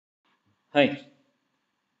Hi.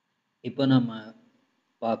 இப்போ நம்ம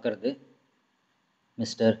பார்க்குறது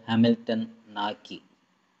mister Hamilton நாக்கி,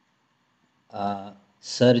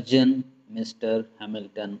 surgeon mister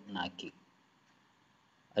Hamilton நாக்கி.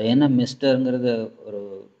 அது என்ன மிஸ்டருங்கிறத ஒரு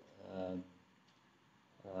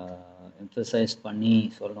எம்ஃபசைஸ் பண்ணி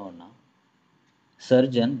சொல்லணுன்னா,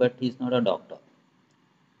 surgeon but he is not a doctor.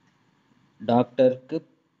 டாக்டருக்கு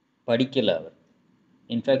படிக்கலை அவர்.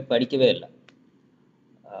 இன்ஃபேக்ட் படிக்கவே இல்லை.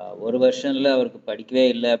 ஒரு வருஷனில் அவருக்கு படிக்கவே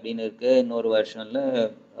இல்லை அப்படின்னு இருக்குது. இன்னொரு வருஷனில்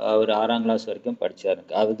அவர் 6ஆம் கிளாஸ் வரைக்கும்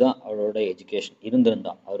படித்தாருக்கு. அதுதான் அவரோட எஜுகேஷன்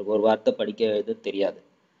இருந்திருந்தான். அவருக்கு ஒரு வார்த்தை படிக்க எழுத தெரியாது.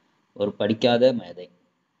 ஒரு படிக்காத மேதை.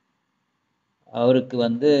 அவருக்கு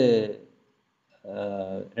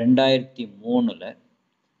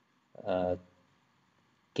 2003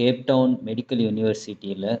 கேப்டவுன் மெடிக்கல்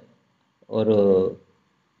யூனிவர்சிட்டியில் ஒரு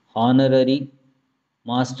ஹானரரி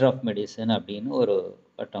மாஸ்டர் ஆஃப் மெடிசன் அப்படின்னு ஒரு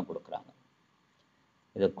பட்டம் கொடுக்குறாங்க.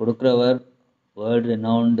 இதை கொடுக்குறவர் world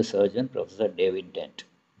renowned surgeon professor David tent.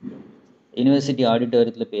 University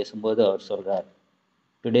ஆடிட்டோரியத்தில் பேசும்போது அவர் சொல்கிறார்,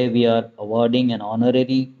 today we are awarding an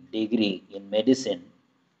honorary degree in medicine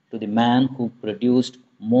to the man who produced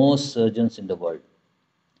most surgeons in the world,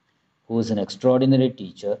 who is an extraordinary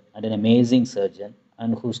teacher and an amazing surgeon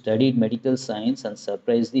and who studied medical science and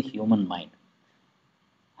surprised the human mind.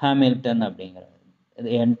 Hamilton அப்படிங்கிற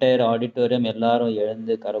entire auditorium எல்லாரும்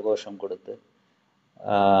எழுந்து கரகோஷம் கொடுத்து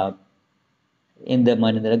இந்த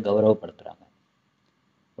மனிதரை கௌரவப்படுத்துகிறாங்க.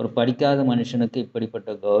 ஒரு படிக்காத மனுஷனுக்கு இப்படிப்பட்ட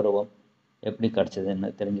கௌரவம் எப்படி கிடச்சதுன்னு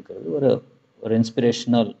தெரிஞ்சுக்கிறது ஒரு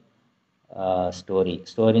இன்ஸ்பிரேஷனல்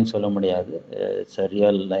ஸ்டோரின்னு சொல்ல முடியாது. இட்ஸ் அ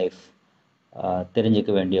ரியல் லைஃப், தெரிஞ்சிக்க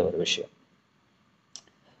வேண்டிய ஒரு விஷயம்.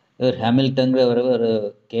 இவர் ஹாமில்டன்கிறவர் ஒரு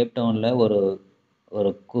கேப்டவுனில்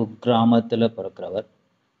ஒரு குக்கிராமத்தில் பிறக்கிறவர்.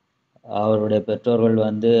 அவருடைய பெற்றோர்கள்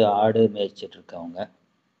ஆடு மேய்ச்சிட்ருக்கவங்க.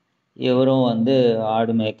 இவரும்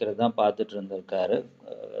ஆடு மேய்க்கிறது தான் பார்த்துட்டு இருந்திருக்காரு.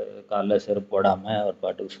 காலில் செருப்பு போடாமல் அவர்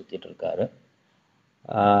பாட்டுக்கு சுற்றிட்டு இருக்காரு.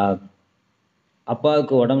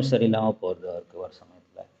 அப்பாவுக்கு உடம்பு சரியில்லாமல் போகிறது அவருக்கு ஒரு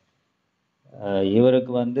சமயத்தில்.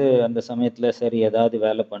 இவருக்கு அந்த சமயத்தில் சரி ஏதாவது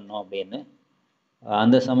வேலை பண்ணோம் அப்படின்னு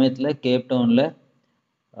அந்த சமயத்தில் கேப்டவுனில்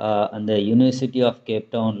அந்த யூனிவர்சிட்டி ஆஃப்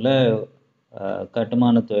கேப்டவுனில்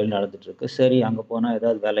கட்டுமான தொழில் நடந்துகிட்ருக்கு. சரி அங்கே போனால்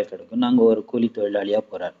ஏதாவது வேலை கிடைக்கும். நாங்கள் ஒரு கூலி தொழிலாளியாக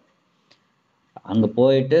போகிறார். அங்கே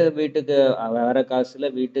போயிட்டு வீட்டுக்கு வர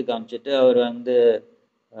காசில் வீட்டுக்கு அனுப்பிச்சிட்டு அவர்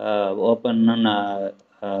ஓப்பன்னு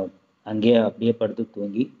அங்கேயே அப்படியே படுத்து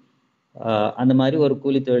தூங்கி அந்த மாதிரி ஒரு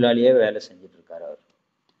கூலி தொழிலாளியே வேலை செஞ்சிட்ருக்கார் அவர்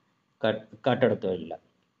கட்டட தொழிலில்.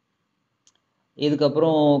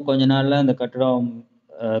 இதுக்கப்புறம் கொஞ்ச நாளில் அந்த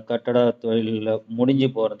கட்டட தொழிலில் முடிஞ்சு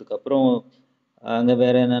போகிறதுக்கப்புறம் அங்கே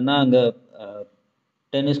வேறு என்னென்னா அங்கே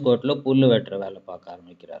டென்னிஸ் கோர்ட்டில் புல் வெட்டுற வேலை பார்க்க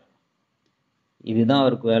ஆரம்பிக்கிறார். இதுதான்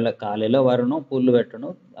அவருக்கு வேலை. காலையில் வரணும், புல்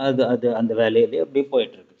வெட்டணும். அந்த வேலையிலே அப்படியே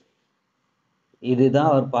போயிட்டுருக்கு. இதுதான்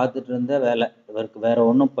அவர் பார்த்துட்டு இருந்த வேலை. இவருக்கு வேறு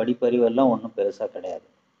ஒன்றும் படிப்பறிவெல்லாம் ஒன்றும் பெருசாக கிடையாது.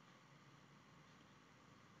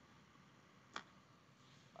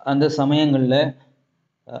 அந்த சமயங்களில்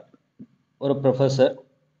ஒரு ப்ரொஃபஸர்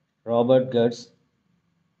ராபர்ட் கட்ஸ்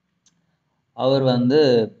அவர்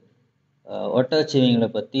ஒட்டகச்சிவிங்களை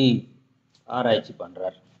பற்றி ஆராய்ச்சி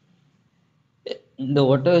பண்ணுறார். இந்த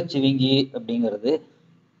ஒட்டகச்சிவிங்கி அப்படிங்கிறது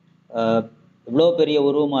இவ்வளோ பெரிய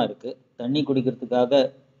உருவமாக இருக்குது. தண்ணி குடிக்கிறதுக்காக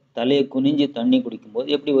தலையை குனிஞ்சு தண்ணி குடிக்கும்போது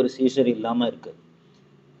எப்படி ஒரு சீசர் இல்லாமல் இருக்குது,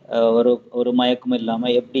 ஒரு மயக்கம்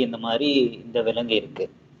இல்லாமல் எப்படி இந்த மாதிரி இந்த விலங்கு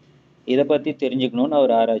இருக்குது, இதை பற்றி தெரிஞ்சுக்கணுன்னு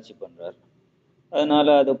அவர் ஆராய்ச்சி பண்ணுறார்.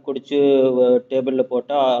 அதனால் அதை குடித்து டேபிளில்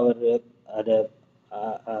போட்டால் அவர் அதை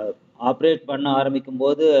ஆப்ரேட் பண்ண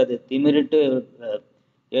ஆரம்பிக்கும்போது அது திமிரிட்டு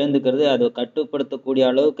எழுந்துக்கிறது. அதை கட்டுப்படுத்தக்கூடிய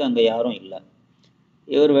அளவுக்கு அங்கே யாரும் இல்லை.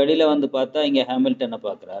 இவர் வெளியில் பார்த்தா இங்கே ஹாமில்டனை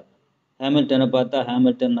பார்க்குறார். ஹாமில்டனை பார்த்தா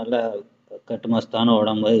ஹாமில்டன் நல்ல கட்டுமஸ்தான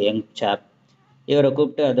உடம்பு, யங் சாப். இவரை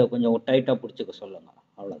கூப்பிட்டு அதை கொஞ்சம் டைட்டாக பிடிச்சிக்க சொல்லுங்க,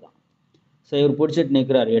 அவ்வளோதான். ஸோ இவர் பிடிச்சிட்டு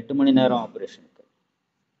நிற்கிறார் 8 மணி நேரம் ஆப்ரேஷனுக்கு.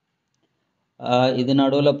 இது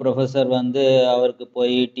நடுவில் ப்ரொஃபஸர் அவருக்கு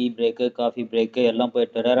போய் டீ பிரேக்கு, காஃபி பிரேக்கு எல்லாம்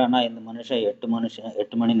போயிட்டு வர்றாரு. ஆனால் இந்த மனுஷன்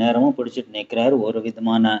 8 மணி நேரமும் பிடிச்சிட்டு நிற்கிறார், ஒரு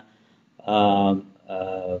விதமான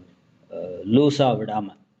லூஸாக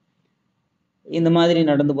விடாமல். இந்த மாதிரி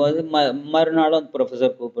நடந்தபோது மறுநாளும்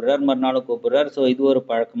ப்ரொஃபஸர் கூப்பிட்றார். ஸோ இது ஒரு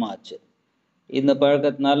பழக்கமாக ஆச்சு. இந்த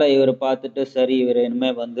பழக்கத்தினால இவரை பார்த்துட்டு சரி இவர்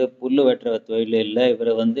இனிமேல் புல் வெட்டுற தொழில் இல்லை,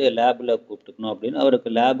 இவரை லேபில் கூப்பிட்டுக்கணும் அப்படின்னு அவருக்கு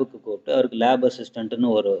லேபுக்கு கூப்பிட்டு அவருக்கு லேப் அசிஸ்டண்ட்டுன்னு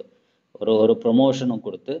ஒரு ப்ரொமோஷனும்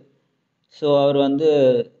கொடுத்து, ஸோ அவர்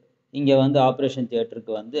இங்கே ஆப்ரேஷன்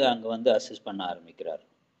தியேட்டருக்கு அங்கே அசிஸ்ட் பண்ண ஆரம்பிக்கிறார்.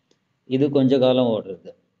 இது கொஞ்ச காலம்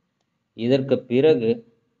ஓடுறது. இதற்கு பிறகு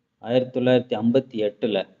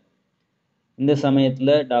 1958 இந்த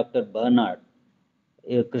சமயத்தில் டாக்டர் பெர்னார்ட்,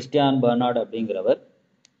 கிறிஸ்டியான் பெர்னார்ட் அப்படிங்கிறவர்,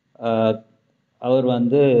 அவர்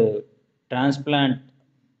டிரான்ஸ்பிளான்ட்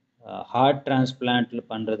ஹார்ட் டிரான்ஸ்பிளான்ட்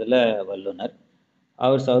பண்ணுறதுல வல்லுனர்.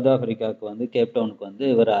 அவர் சவுத் ஆஃப்ரிக்காவுக்கு வந்து கேப்டவுனுக்கு வந்து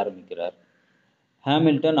இவர் ஆரம்பிக்கிறார்.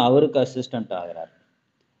 ஹேமில்டன் அவருக்கு அசிஸ்டண்ட் ஆகிறார்.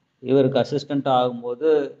 இவருக்கு அசிஸ்டண்ட் ஆகும்போது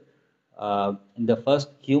இந்த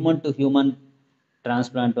first human to human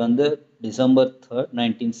transplant வந்து December 3,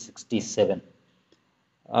 1967.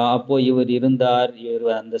 அப்போது இவர் இருந்தார், இவர்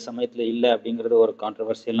அந்த சமயத்தில் இல்லை அப்படிங்கிறது ஒரு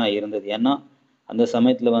கான்ட்ரவர்சியெல்லாம் இருந்தது. ஏன்னா அந்த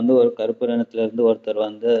சமயத்தில் வந்து ஒரு கருப்பு இனத்திலேருந்து ஒருத்தர்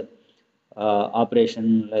வந்து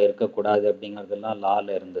ஆப்ரேஷனில் இருக்கக்கூடாது அப்படிங்கிறதெல்லாம்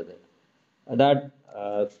லாவில் இருந்தது. That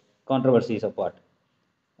controversies apart.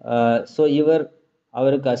 ஸோ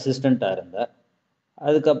அவருக்கு அசிஸ்டண்ட்டாக இருந்தார்.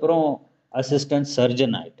 அதுக்கப்புறம் அசிஸ்டன்ட்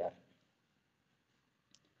சர்ஜன் ஆகிட்டார்.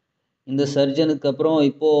 இந்த சர்ஜனுக்கு அப்புறம்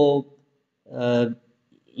இப்போது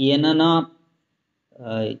என்னன்னா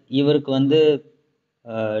இவருக்கு வந்து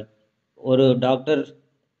ஒரு டாக்டர்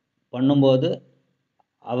பண்ணும்போது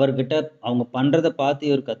அவர்கிட்ட அவங்க பண்ணுறதை பார்த்து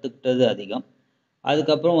இவர் கற்றுக்கிட்டது அதிகம்.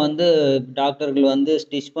 அதுக்கப்புறம் வந்து டாக்டர்கள் வந்து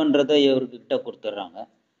ஸ்டிச் பண்ணுறதை இவர்கிட்ட கொடுத்துட்றாங்க.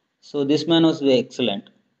 So this man was excellent.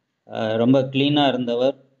 ரொம்ப க்ளீனாக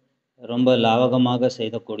இருந்தவர், ரொம்ப லாவகமாக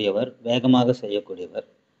செய்யக்கூடியவர், வேகமாக செய்யக்கூடியவர்.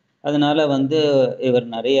 அதனால் வந்து இவர்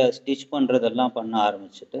நிறைய ஸ்டிச் பண்ணுறதெல்லாம் பண்ண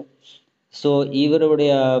ஆரம்பிச்சுட்டு, ஸோ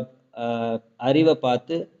இவருடைய அறிவை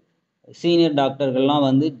பார்த்து சீனியர் டாக்டர்கள்லாம்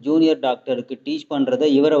வந்து ஜூனியர் டாக்டருக்கு டீச் பண்ணுறதை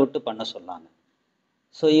இவரை விட்டு பண்ண சொன்னாங்க.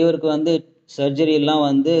 ஸோ இவருக்கு வந்து சர்ஜரியெல்லாம்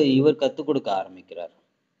வந்து இவர் கற்றுக் கொடுக்க ஆரம்பிக்கிறார்.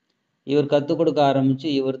 இவர் கற்றுக் கொடுக்க ஆரம்பித்து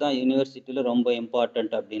இவர் தான் யூனிவர்சிட்டியில் ரொம்ப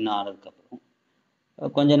இம்பார்ட்டண்ட் அப்படின்னு ஆனதுக்கப்புறம்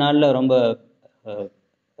கொஞ்ச நாளில் ரொம்ப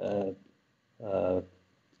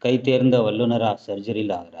கை தேர்ந்த வல்லுநராக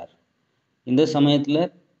சர்ஜரியில் ஆகிறார். இந்த சமயத்தில்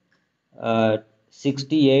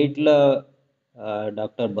 68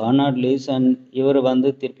 டாக்டர் பர்னார்ட் லீசன் இவர் வந்து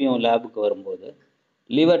திருப்பியும் லேபுக்கு வரும்போது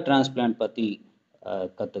லிவர் டிரான்ஸ்பிளான்ட் பற்றி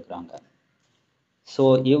கற்றுக்குறாங்க. ஸோ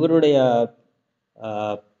இவருடைய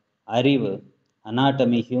அறிவு,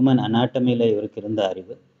 அனாட்டமி, ஹியூமன் அனாட்டமியில் இவருக்கு இருந்த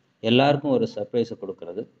அறிவு எல்லாருக்கும் ஒரு சர்ப்ரைஸை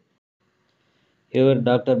கொடுக்கறது. இவர்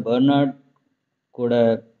டாக்டர் பர்னார்ட் கூட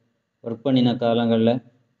ஒர்க் பண்ணின காலங்களில்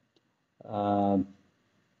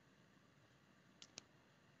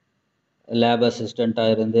லேப்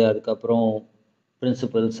அசிஸ்டண்ட்டாக இருந்து அதுக்கப்புறம்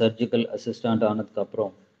பிரின்சிபல் சர்ஜிக்கல் அசிஸ்டண்ட்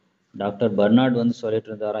ஆனதுக்கப்புறம் டாக்டர் பர்னார்ட் வந்து சொல்லிட்டு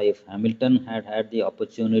இருந்தாரா, if Hamilton had the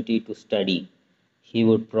opportunity to study, he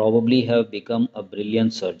would probably have become a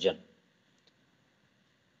brilliant surgeon.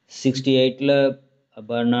 68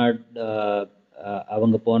 Barnard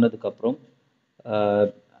அவங்க போனதுக்கப்புறம்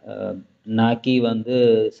நாக்கி வந்து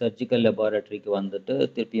சர்ஜிக்கல் லெபார்ட்டரிக்கு வந்துட்டு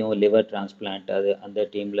திருப்பியும் லிவர் டிரான்ஸ்பிளான்ட் அந்த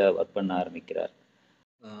டீமில் ஒர்க் பண்ண ஆரம்பிக்கிறார்.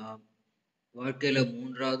 வாழ்க்கையில்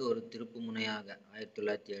 3வது ஒரு திருப்பு முனையாக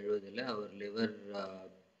 1970 அவர் லிவர்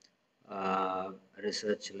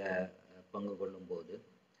ரிசர்ச்சில் பங்கு கொள்ளும்போது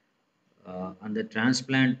அந்த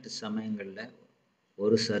டிரான்ஸ்பிளான்ட் சமயங்களில்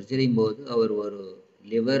ஒரு சர்ஜரியும் போது அவர் ஒரு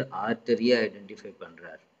லிவர் ஆர்டரியை ஐடென்டிஃபை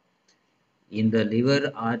பண்ணுறார். இந்த லிவர்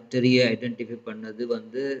ஆர்டரியை ஐடென்டிஃபை பண்ணது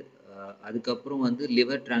வந்து அதுக்கப்புறம் வந்து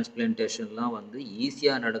லிவர் டிரான்ஸ்பிளான்டேஷன்லாம் வந்து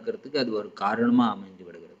ஈஸியாக நடக்கிறதுக்கு அது ஒரு காரணமாக அமைந்து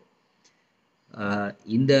விடுகிறது.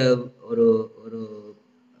 இந்த ஒரு ஒரு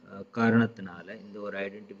காரணத்தினால, இந்த ஒரு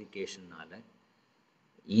ஐடென்டிஃபிகேஷனால்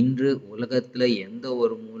இன்று உலகத்தில் எந்த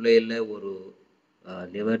ஒரு மூலையில் ஒரு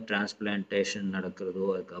லிவர் டிரான்ஸ்பிளான்டேஷன் நடக்கிறதோ,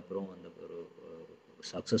 அதுக்கப்புறம் அந்த ஒரு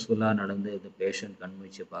சக்ஸஸ்ஃபுல்லாக நடந்து இந்த பேஷண்ட்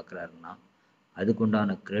கண்முழிச்சு பார்க்குறாருன்னா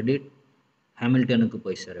அதுக்குண்டான கிரெடிட் ஹேமில்டனுக்கு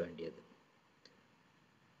போய் சேர வேண்டியது.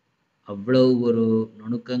 அவ்வளவு ஒரு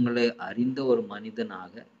நுணுக்கங்களை அறிந்த ஒரு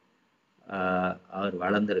மனிதனாக அவர்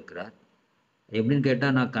வளர்ந்திருக்கிறார். எப்படின்னு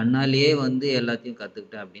கேட்டால், நான் கண்ணாலேயே வந்து எல்லாத்தையும்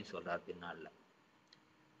கற்றுக்கிட்டேன் அப்படின்னு சொல்கிறார் பின்னால்.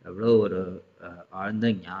 எவ்வளோ ஒரு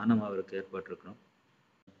ஆழ்ந்த ஞானம் அவருக்கு ஏற்பட்டிருக்கணும்.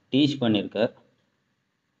 டீச் பண்ணியிருக்கார்.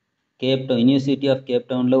 கேப்டவுன் யூனிவர்சிட்டி ஆஃப்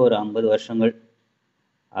கேப்டவுனில் ஒரு 50 வருஷங்கள்.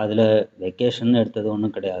 அதில் வெக்கேஷன் எடுத்தது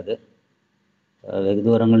ஒன்றும் கிடையாது. வெகு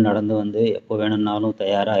தூரங்கள் நடந்து வந்து எப்போ வேணும்னாலும்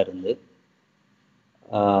தயாராக இருந்து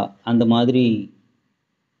அந்த மாதிரி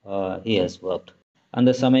he has worked.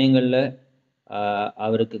 அந்த சமயங்களில்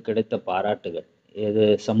அவருக்கு கிடைத்த பாராட்டுகள் இது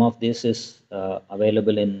some of this is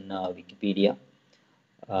available in Wikipedia.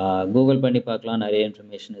 Google பண்ணி பார்க்கலாம், நிறைய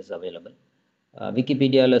information is available.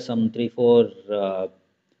 விக்கிபீடியாவில் some 3-4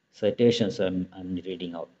 citations I'm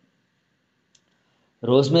reading out.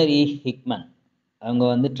 Rosemary ஹிக்மன் அவங்க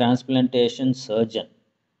வந்து டிரான்ஸ்பிளான்டேஷன் சர்ஜன்.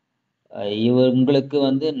 இவங்களுக்கு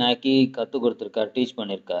வந்து நாக்கி கற்றுக் கொடுத்துருக்கார், டீச்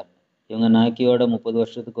பண்ணியிருக்கார். இவங்க நாக்கியோட 30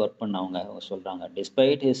 வருஷத்துக்கு ஒர்க் பண்ணவங்க. அவங்க சொல்கிறாங்க,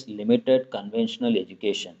 despite his limited conventional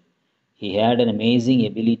education, he had an amazing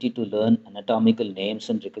ability to learn anatomical names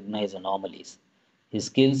and recognize anomalies. His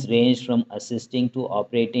skills ranged from assisting to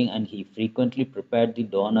operating, and he frequently prepared the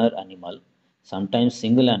donor animal, sometimes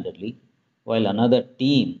single-handedly, while another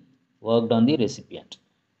team worked on the recipient.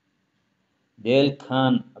 தேல்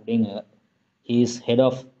கான் அப்படிங்க, he is head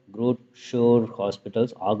of Groot Shore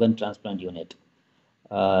Hospital's organ transplant unit.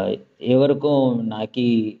 இவருக்கும் நாக்கி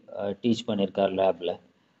teach பண்ணியிருக்கார் லேபில்.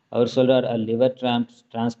 அவர் சொல்கிறார், a liver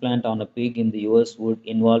transplant on a pig in the US would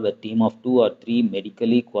involve a team of 2 or 3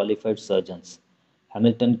 medically qualified surgeons.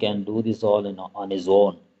 Hamilton can do this all on his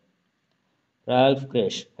own. Ralph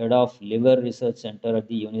Krish, head of Liver Research Center at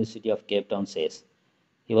the University of Cape Town, says,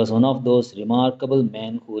 he was one of those remarkable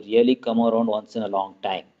men who really come around once in a long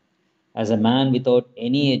time. As a man without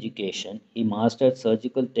any education, he mastered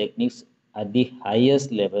surgical techniques at the highest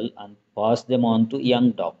level and passed them on to young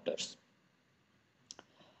doctors.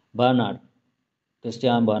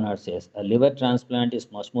 Christian Bernard says, a liver transplant is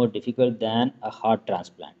much more difficult than a heart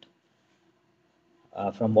transplant.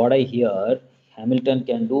 From what I hear, Hamilton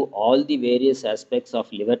can do all the various aspects of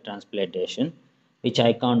liver transplantation, which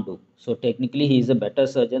I can't do. So technically, he is a better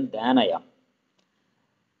surgeon than I am.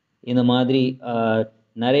 இந்த மாதிரி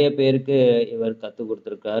நிறைய பேருக்கு இவர் கற்றுக்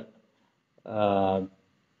கொடுத்துருக்கார்.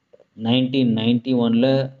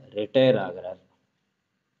 1991 retire ஆகிறார்.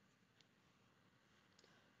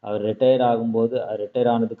 அவர் retire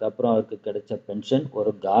ஆனதுக்கப்புறம் அவருக்கு கிடைச்ச பென்ஷன்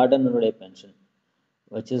ஒரு கார்டனருடைய pension,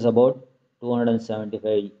 which is about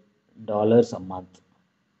 $275 a month.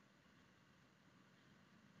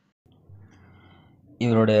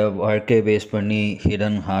 இவருடைய வாழ்க்கையை பேஸ் பண்ணி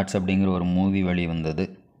ஹிடன் ஹார்ட்ஸ் அப்படிங்கிற ஒரு மூவி வெளிவந்தது.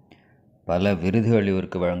 பல விருதுகள்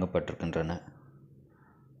இவருக்கு வழங்கப்பட்டிருக்கின்றன.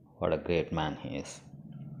 What a great man he is.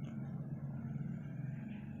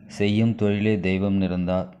 செய்யும் தொழிலே தெய்வம்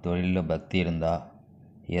இருந்தால், தொழிலில் பக்தி இருந்தால்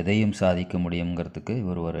எதையும் சாதிக்க முடியுங்கிறதுக்கு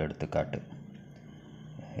இவர் ஒரு எடுத்துக்காட்டு.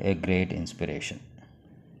 A great inspiration.